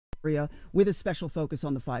area with a special focus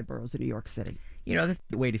on the five boroughs of New York City. You know, that's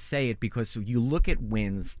the way to say it, because you look at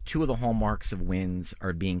wins, two of the hallmarks of wins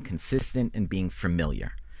are being consistent and being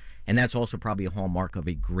familiar. And that's also probably a hallmark of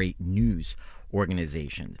a great news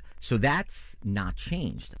organization. So that's not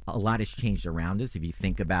changed. A lot has changed around us if you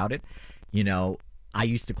think about it. You know, I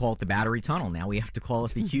used to call it the Battery Tunnel. Now we have to call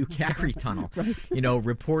it the Hugh Carey Tunnel. Right. You know,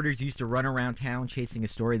 reporters used to run around town chasing a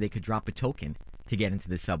story. They could drop a token to get into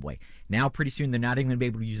the subway. Now pretty soon they're not even going to be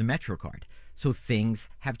able to use a Metro card. So things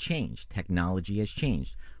have changed. Technology has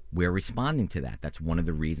changed. We're responding to that. That's one of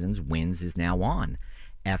the reasons WINS is now on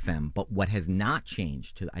FM. But what has not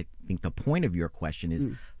changed, to I think the point of your question is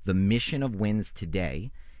the mission of WINS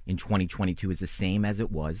today in 2022 is the same as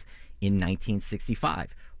it was in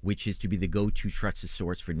 1965, which is to be the go-to trusted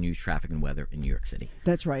source for news, traffic, and weather in New York City.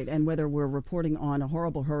 That's right. And whether we're reporting on a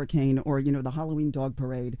horrible hurricane or, you know, the Halloween dog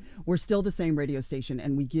parade, we're still the same radio station,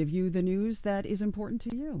 and we give you the news that is important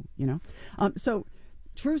to you, you know. So,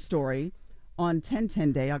 true story, on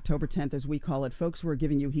 10-10 Day, October 10th, as we call it, folks were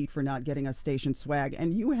giving you heat for not getting us station swag,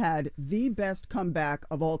 and you had the best comeback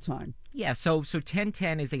of all time. Yeah, so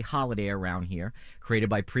 1010 is a holiday around here created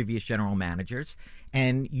by previous general managers,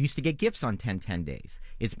 and used to get gifts on 1010 days.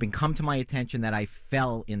 It's been come to my attention that I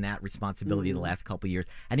fell in that responsibility the last couple of years.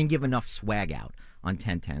 I didn't give enough swag out on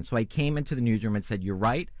 1010. So I came into the newsroom and said, "You're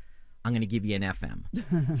right. I'm going to give you an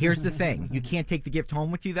FM." Here's the thing. You can't take the gift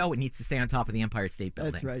home with you, though. It needs to stay on top of the Empire State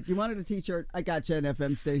Building. That's right. You wanted a T-shirt. I got you an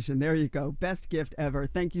FM station. There you go. Best gift ever.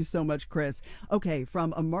 Thank you so much, Chris. Okay,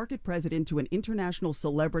 from a market president to an international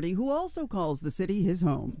celebrity who also calls the city his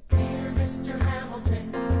home. Dear Mr.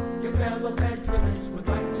 Hamilton, your fellow Federalists would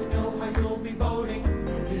like to know how you'll be voting.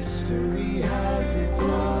 History has its eyes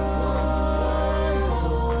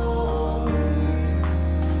on.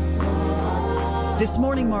 This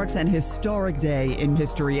morning marks an historic day in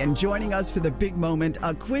history, and joining us for the big moment,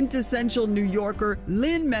 a quintessential New Yorker,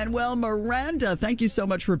 Lin-Manuel Miranda. Thank you so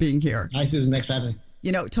much for being here. Hi, Susan. Thanks for having me.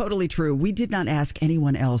 You know, totally true. We did not ask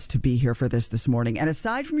anyone else to be here for this morning. And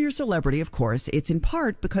aside from your celebrity, of course, it's in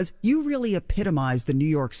part because you really epitomize the New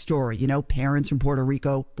York story. You know, parents from Puerto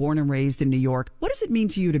Rico, born and raised in New York. What does it mean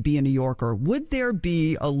to you to be a New Yorker? Would there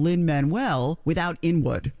be a Lin-Manuel without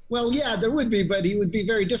Inwood? Well, yeah, there would be, but he would be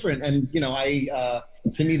very different. And, you know,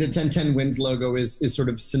 to me, the 1010 WINS logo is sort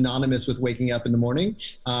of synonymous with waking up in the morning.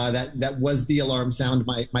 That was the alarm sound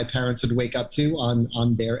my parents would wake up to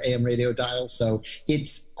on their AM radio dial. So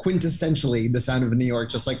it's quintessentially the sound of New York,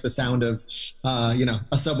 just like the sound of,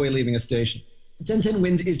 a subway leaving a station. 1010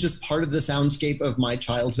 WINS is just part of the soundscape of my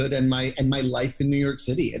childhood and my life in New York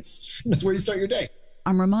City. That's where you start your day.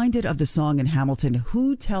 I'm reminded of the song in Hamilton,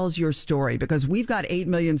 Who Tells Your Story? Because we've got 8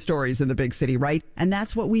 million stories in the big city, right? And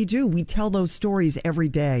that's what we do. We tell those stories every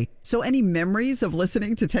day. So any memories of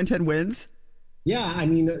listening to 1010 WINS? Yeah, I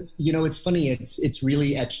mean, you know, it's funny. It's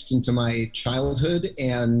really etched into my childhood.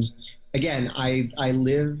 And again, I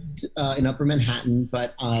lived in Upper Manhattan,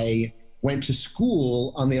 but I went to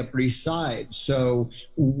school on the Upper East Side. So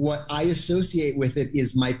what I associate with it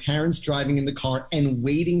is my parents driving in the car and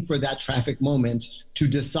waiting for that traffic moment to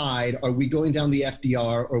decide, are we going down the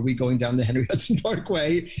FDR or are we going down the Henry Hudson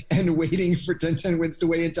Parkway, and waiting for 1010 WINS to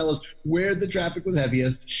weigh and tell us where the traffic was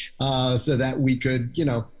heaviest, so that we could, you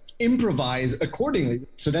know, improvise accordingly.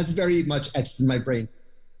 So that's very much etched in my brain.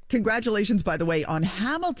 Congratulations, by the way, on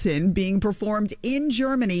Hamilton being performed in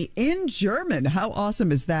Germany in German. How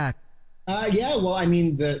awesome is that? Yeah, well, I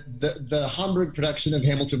mean, the Hamburg production of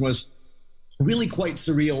Hamilton was really quite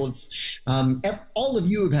surreal. It's, all of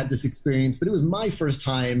you have had this experience, but it was my first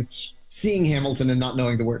time seeing Hamilton and not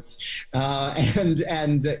knowing the words. And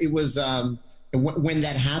it was, when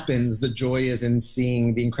that happens, the joy is in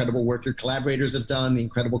seeing the incredible work your collaborators have done, the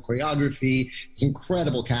incredible choreography, this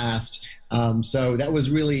incredible cast. So that was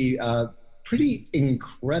really pretty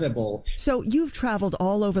incredible. So you've traveled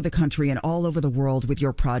all over the country and all over the world with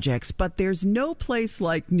your projects, but there's no place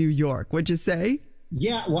like New York, would you say?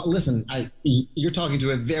 Yeah, well, listen, you're talking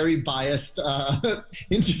to a very biased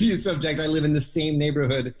interview subject. I live in the same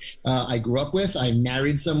neighborhood I grew up with. I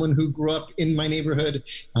married someone who grew up in my neighborhood,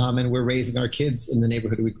 and we're raising our kids in the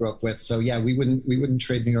neighborhood we grew up with. So yeah, we wouldn't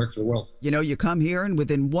trade New York for the world. You know, you come here and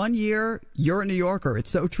within 1 year, you're a New Yorker. It's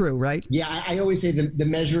so true, right? Yeah, I always say the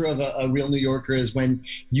measure of a real New Yorker is when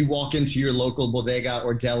you walk into your local bodega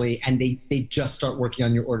or deli and they just start working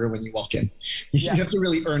on your order when you walk in. You have to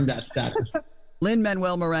really earn that status.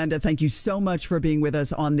 Lin-Manuel Miranda, thank you so much for being with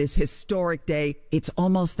us on this historic day. It's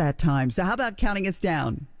almost that time. So how about counting us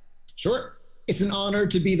down? Sure. It's an honor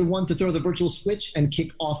to be the one to throw the virtual switch and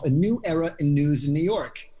kick off a new era in news in New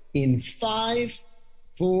York. In 5,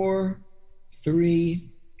 4, 3,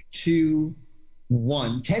 2,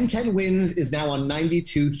 one. 1010 Wins is now on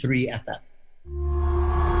 92.3 FM.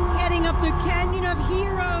 Heading up the Canyon of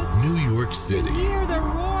Heroes. New York City. Hear the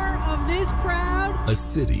roar of this crowd. A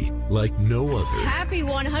city like no other. Happy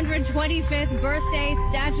 125th birthday,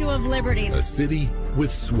 Statue of Liberty. A city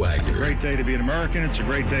with swagger. Great day to be an American. It's a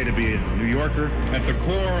great day to be a New Yorker. At the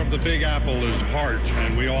core of the Big Apple is heart,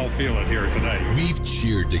 and we all feel it here today. We've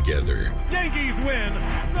cheered together. Yankees win!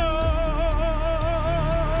 The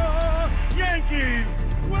Yankees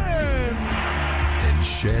win! And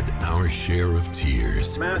shed our share of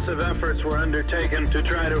tears. Massive efforts were undertaken to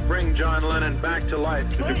try to bring John Lennon back to life.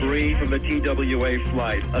 The debris from the TWA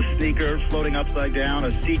flight, a sneaker floating upside down,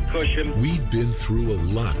 a seat cushion. We've been through a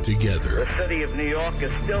lot together. The city of New York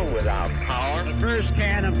is still without power. The first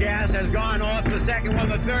can of gas has gone off, the second one,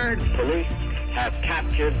 the third. Police have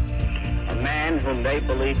captured a man whom they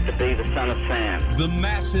believe to be the son of Sam. The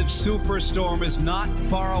massive superstorm is not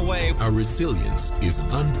far away. Our resilience is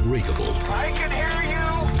unbreakable. I can hear you.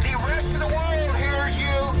 The rest of the world hears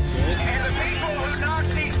you. And the people who knock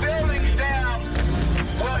these buildings down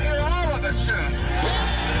will hear all of us soon.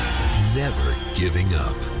 Never giving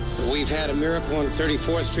up. We've had a miracle on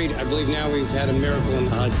 34th Street. I believe now we've had a miracle in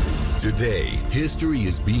the Hudson. Today, history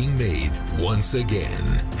is being made once again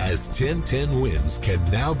as 1010 Wins can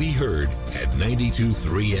now be heard at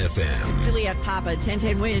 92.3 FM. Juliet Papa,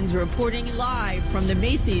 1010 Wins, reporting live from the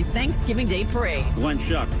Macy's Thanksgiving Day Parade. Glenn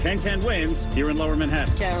Shuck, 1010 Wins here in Lower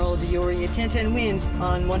Manhattan. Carol Diori at 1010 Wins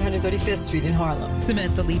on 135th Street in Harlem.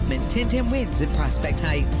 Samantha Liebman, 1010 Wins in Prospect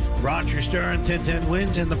Heights. Roger Stern, 1010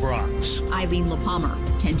 Wins in the Bronx. Eileen LaPalmer,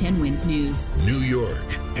 1010 Wins News. New York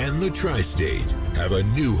and the Tri-State have a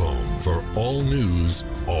new home for all news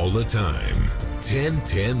all the time.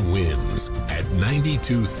 1010 Wins at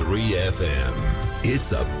 92.3 FM.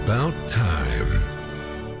 It's about time.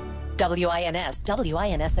 WINS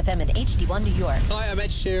FM and HD1 New York. Hi, I'm Ed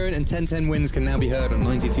Sheeran, and 1010 Wins can now be heard on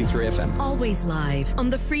 92.3 FM. Always live on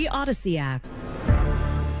the free Odyssey app.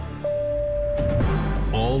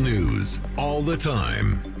 All news, all the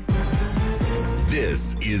time.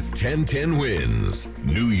 This is 1010 Wins,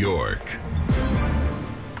 New York.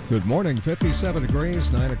 Good morning, 57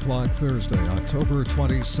 degrees, 9 o'clock Thursday, October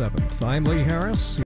 27th. I'm Lee Harris.